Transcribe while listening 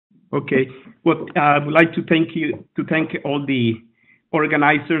Okay. Well, I would like to thank all the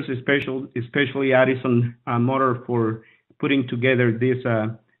organizers, especially Addison Motor for putting together this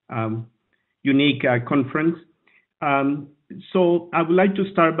unique conference. Um, so I would like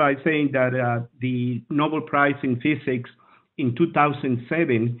to start by saying that the Nobel Prize in Physics in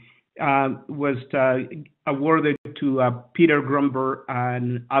 2007 was awarded to Peter Gromberg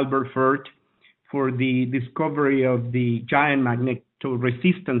and Albert Fert for the discovery of the giant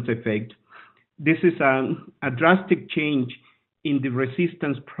magnetoresistance effect. This is a drastic change in the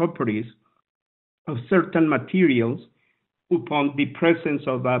resistance properties of certain materials upon the presence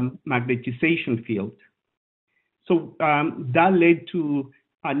of a magnetization field. So that led to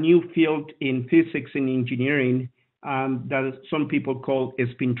a new field in physics and engineering that some people call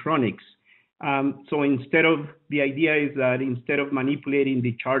spintronics. So the idea is that instead of manipulating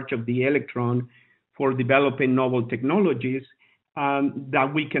the charge of the electron for developing novel technologies,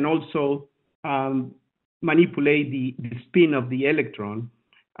 that we can also manipulate the spin of the electron.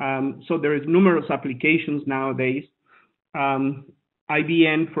 So there is numerous applications nowadays.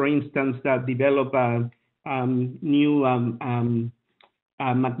 IBM, for instance, that develop new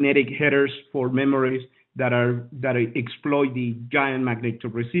magnetic headers for memories that exploit the giant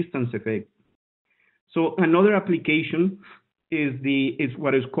magnetoresistance effect. So another application is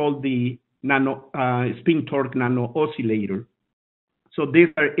what is called the spin torque nano-oscillator. So these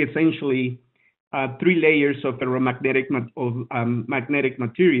are essentially three layers of ferromagnetic magnetic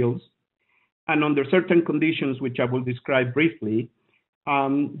materials, and under certain conditions, which I will describe briefly,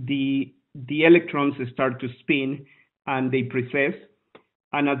 the electrons start to spin and they precess,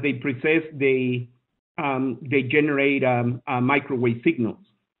 and as they precess, they generate microwave signals.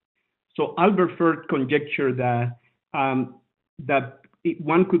 So Albert Fert conjectured that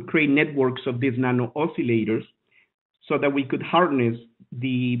one could create networks of these nano oscillators so that we could harness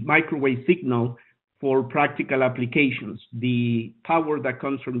the microwave signal for practical applications. The power that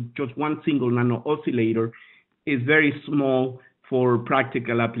comes from just one single nano oscillator is very small for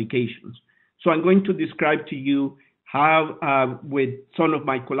practical applications. So I'm going to describe to you how, with some of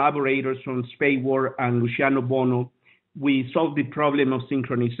my collaborators from Spaywar and Luciano Bono, we solved the problem of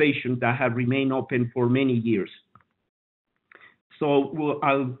synchronization that had remained open for many years. So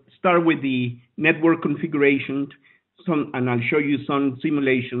I'll start with the network configuration, and I'll show you some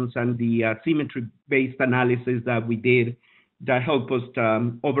simulations and the symmetry-based analysis that we did that help us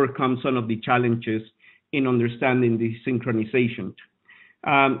overcome some of the challenges in understanding the synchronization.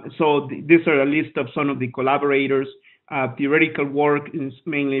 These are a list of some of the collaborators. Theoretical work is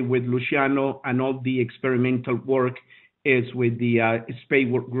mainly with Luciano, and all the experimental work is with the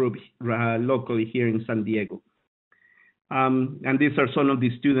Spaywar group locally here in San Diego. And these are some of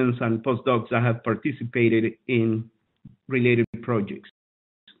the students and postdocs that have participated in related projects.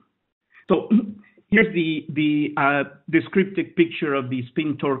 So here's the descriptive picture of the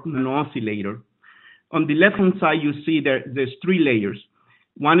spin torque nano-oscillator. On the left-hand side, you see there's three layers.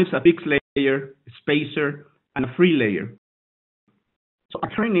 One is a fixed layer, spacer, and a free layer. So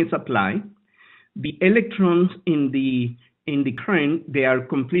a current is applied. The electrons in the current, they are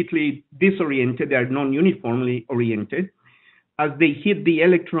completely disoriented. They are non-uniformly oriented. As they hit the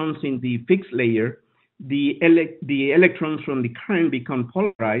electrons in the fixed layer, the electrons from the current become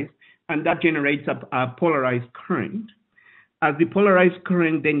polarized, and that generates a polarized current. As the polarized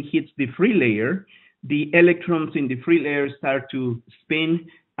current then hits the free layer, the electrons in the free layer start to spin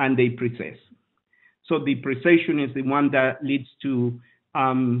and they precess. So the precession is the one that leads to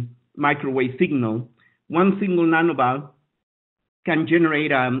microwave signal. One single nanowatt can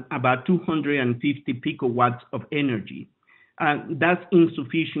generate about 250 picowatts of energy. That's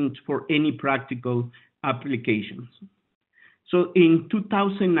insufficient for any practical applications. So in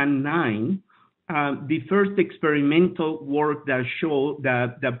 2009, the first experimental work that showed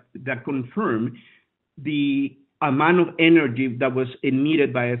that confirmed the amount of energy that was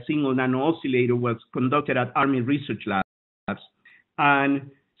emitted by a single nano oscillator was conducted at Army Research Labs.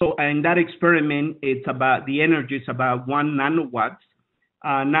 And so in that experiment, the energy is about 1 nanowatt.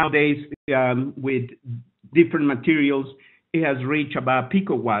 Nowadays, with different materials, it has reached about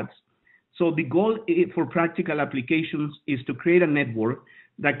picowatts. So the goal for practical applications is to create a network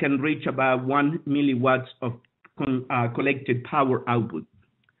that can reach about 1 milliwatts of collected power output.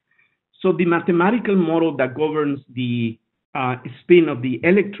 So the mathematical model that governs the spin of the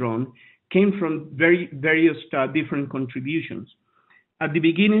electron came from various different contributions. At the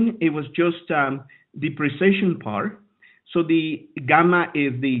beginning, it was just the precession part. So the gamma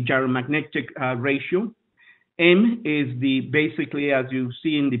is the gyromagnetic ratio. M is basically, as you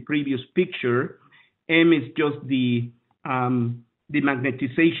see in the previous picture, M is just the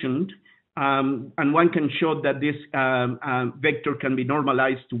magnetization, and one can show that this vector can be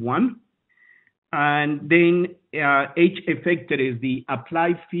normalized to 1. And then H effector is the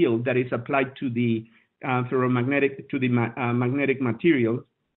applied field that is applied to the magnetic material.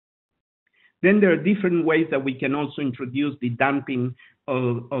 Then there are different ways that we can also introduce the damping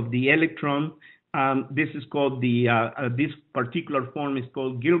of the electron. This is called this particular form is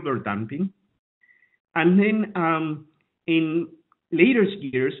called Gilbert damping. And then in later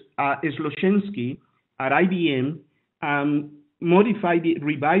years, Sloshenski at IBM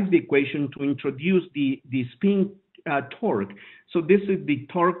revised the equation to introduce the spin torque. So this is the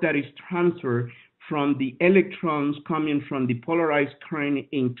torque that is transferred from the electrons coming from the polarized current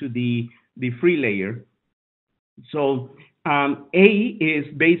into the free layer. So A is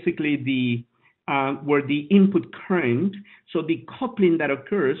basically where the input current. So the coupling that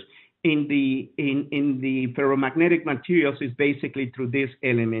occurs in the ferromagnetic materials is basically through this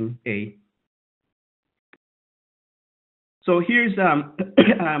element A. So here's a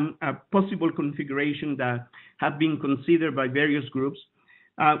possible configuration that have been considered by various groups.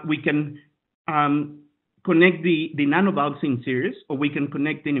 We can connect the nanovalves in series, or we can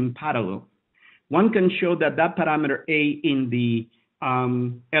connect them in parallel. One can show that parameter A in the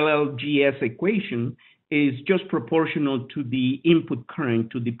LLGS equation is just proportional to the input current,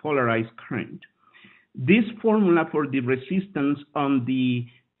 to the polarized current. This formula for the resistance on the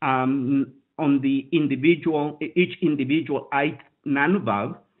individual, each individual ith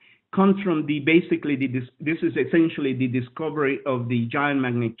nanovalve comes from this is essentially the discovery of the giant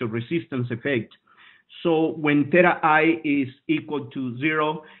magnetoresistance effect. So when theta I is equal to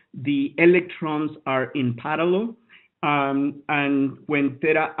 0, the electrons are in parallel. And when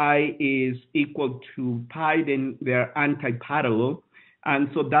theta I is equal to pi, then they're anti-parallel. And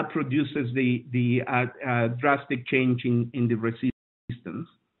so that produces the drastic change in the resistance.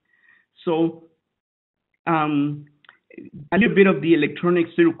 So a little bit of the electronic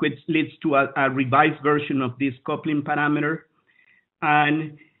circuits leads to a revised version of this coupling parameter.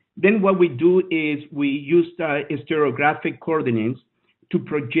 And then what we do is we use stereographic coordinates to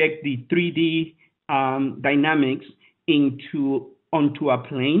project the 3D dynamics onto a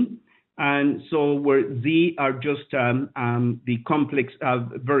plane. And so where Z are just the complex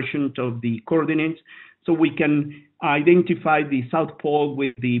versions of the coordinates. So we can identify the south pole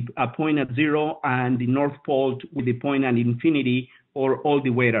with the point at 0 and the north pole with the point at infinity, or all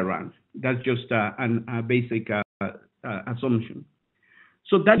the way around. That's just a basic assumption.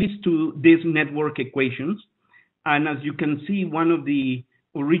 So that leads to these network equations. And as you can see, one of the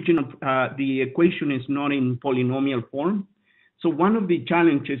original, the equation is not in polynomial form. So one of the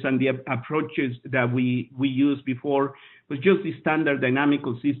challenges and the approaches that we used before was just the standard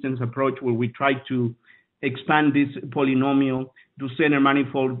dynamical systems approach, where we try to expand this polynomial to center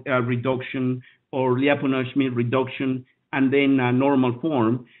manifold reduction or Lyapunov-Schmidt reduction, and then normal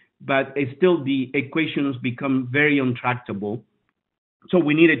form. But still the equations become very intractable. So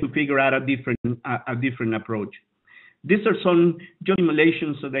we needed to figure out a different approach. These are some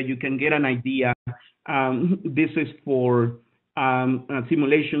simulations so that you can get an idea. This is for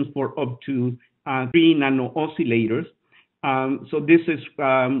simulations for up to 3 nano-oscillators. So this is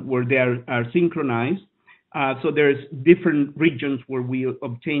where they are synchronized. So there's different regions where we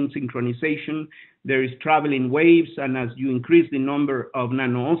obtain synchronization. There is traveling waves, and as you increase the number of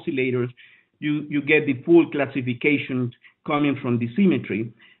nano-oscillators, you get the full classification coming from the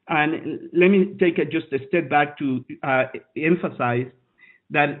symmetry. And let me take just a step back to emphasize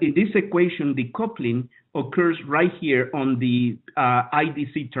that in this equation, the coupling occurs right here on the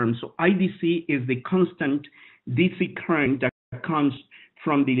IDC term. So IDC is the constant DC current that comes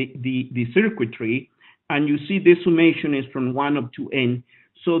from the circuitry. And you see this summation is from 1 up to n.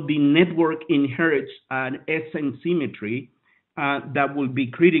 So the network inherits an SN symmetry that will be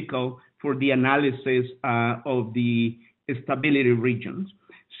critical for the analysis of the stability regions.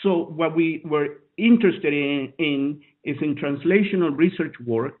 So what we were interested in is in translational research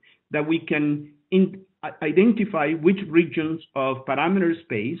work that we can identify which regions of parameter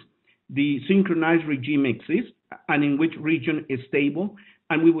space the synchronized regime exists and in which region is stable.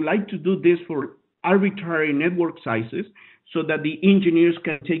 And we would like to do this for arbitrary network sizes so that the engineers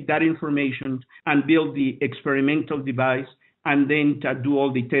can take that information and build the experimental device and then to do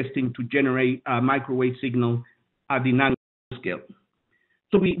all the testing to generate a microwave signal at the nanoscale.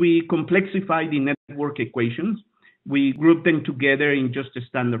 So we complexify the network equations. We group them together in just a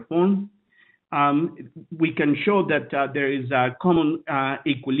standard form. We can show that there is a common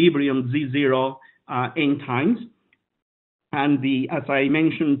equilibrium Z0 n times. And as I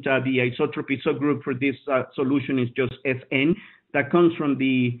mentioned, the isotropy subgroup for this solution is just Sn. that comes from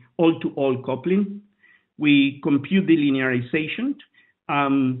the all-to-all coupling. We compute the linearization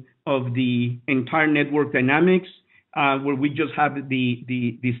of the entire network dynamics, where we just have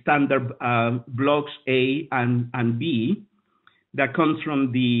the standard blocks A and B that comes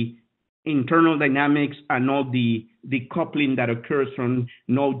from the internal dynamics and all the coupling that occurs from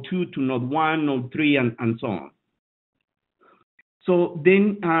node 2 to node 1, node 3, and so on. So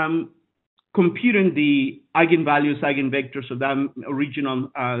then computing the eigenvalues, eigenvectors of that original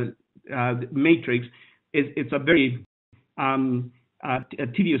matrix, it's a very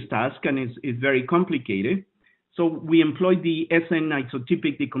tedious task, and it's very complicated. So we employ the SN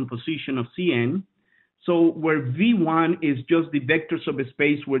isotypic decomposition of Cn. So where V1 is just the vector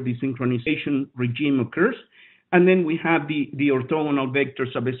subspace where the synchronization regime occurs, and then we have the orthogonal vector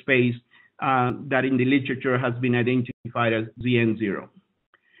subspace that in the literature has been identified as Zn0.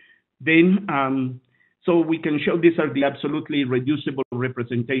 Then, so we can show these are the absolutely reducible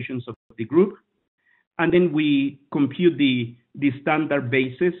representations of the group. And then we compute the standard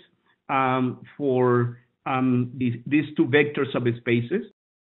basis for these two vector subspaces.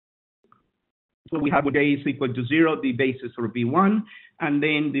 So we have J is equal to 0, the basis for V1, and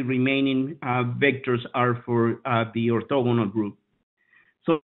then the remaining vectors are for the orthogonal group.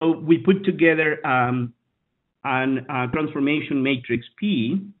 So we put together a transformation matrix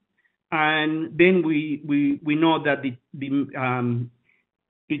P, and then we know that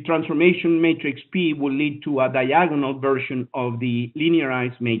the transformation matrix P will lead to a diagonal version of the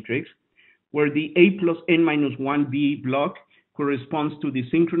linearized matrix, where the A plus N minus 1B block corresponds to the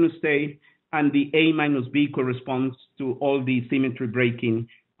synchronous state, and the A minus B corresponds to all the symmetry breaking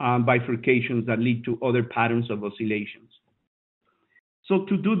bifurcations that lead to other patterns of oscillations. So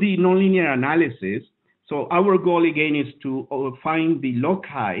to do the nonlinear analysis, so our goal again is to find the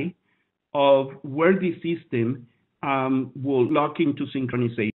loci of where the system will lock into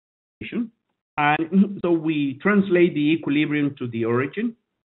synchronization. And so we translate the equilibrium to the origin.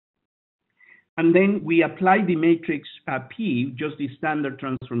 And then we apply the matrix P, just the standard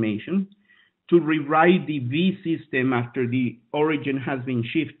transformation, to rewrite the V system after the origin has been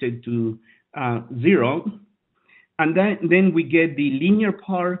shifted to 0. And then we get the linear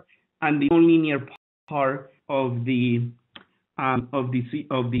part and the nonlinear part of the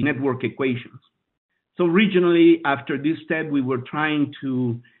network equations. So originally, after this step, we were trying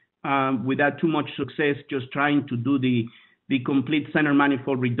to, without too much success, just trying to do the complete center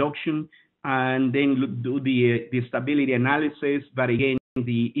manifold reduction and then do the stability analysis. But again,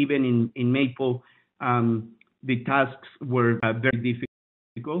 even in Maple, the tasks were very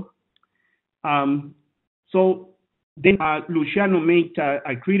difficult. So then Luciano made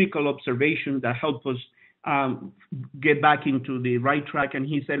a critical observation that helped us get back into the right track. And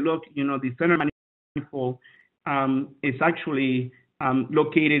he said, look, the center manifold is actually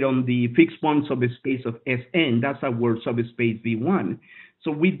located on the fixed point subspace of Sn. That's our subspace V1.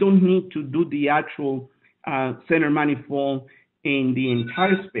 So we don't need to do the actual center manifold in the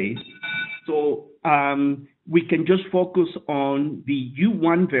entire space. So we can just focus on the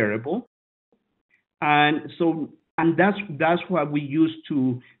U1 variable. And that's what we use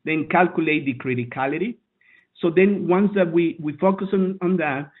to then calculate the criticality. So then once that we focus on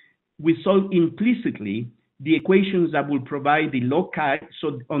that, we solve implicitly the equations that will provide the loci.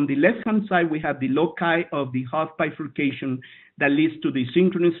 So on the left-hand side, we have the loci of the half bifurcation that leads to the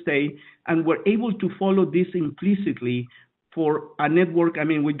synchronous state. And we're able to follow this implicitly for a network. I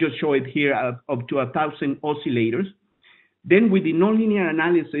mean, we just show it here up to 1,000 oscillators. Then with the nonlinear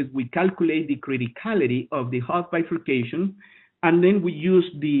analysis, we calculate the criticality of the half bifurcation, and then we use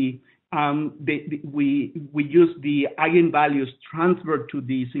the eigenvalues transferred to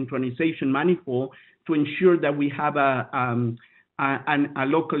the synchronization manifold to ensure that we have a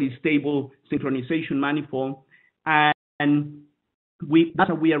locally stable synchronization manifold. And that's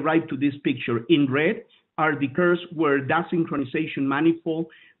how we arrive to this picture. In red are the curves where that synchronization manifold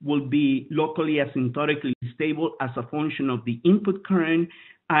will be locally asymptotically stable as a function of the input current,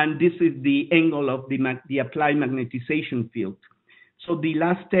 and this is the angle of the applied magnetization field. So the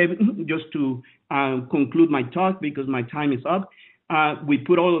last step, just to conclude my talk because my time is up, we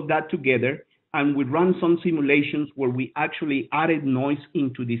put all of that together and we run some simulations where we actually added noise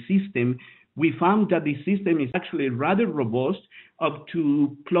into the system. We found that the system is actually rather robust, up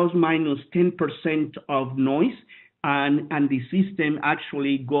to plus minus 10% of noise, and the system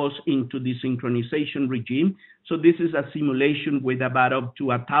actually goes into the synchronization regime. So this is a simulation with about up to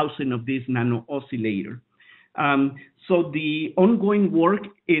 1,000 of these nano-oscillators. So the ongoing work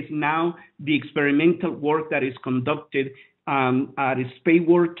is now the experimental work that is conducted at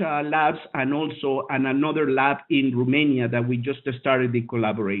Spayward Labs, and also another lab in Romania that we just started the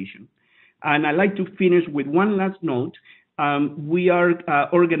collaboration. And I'd like to finish with one last note. We are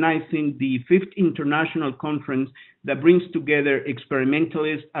organizing the 5th International Conference that brings together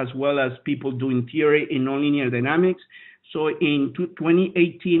experimentalists as well as people doing theory in nonlinear dynamics. So in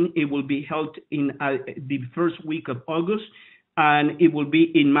 2018, it will be held in the first week of August, and it will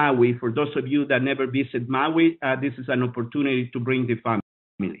be in Maui. For those of you that never visit Maui, this is an opportunity to bring the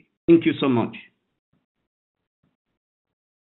family. Thank you so much.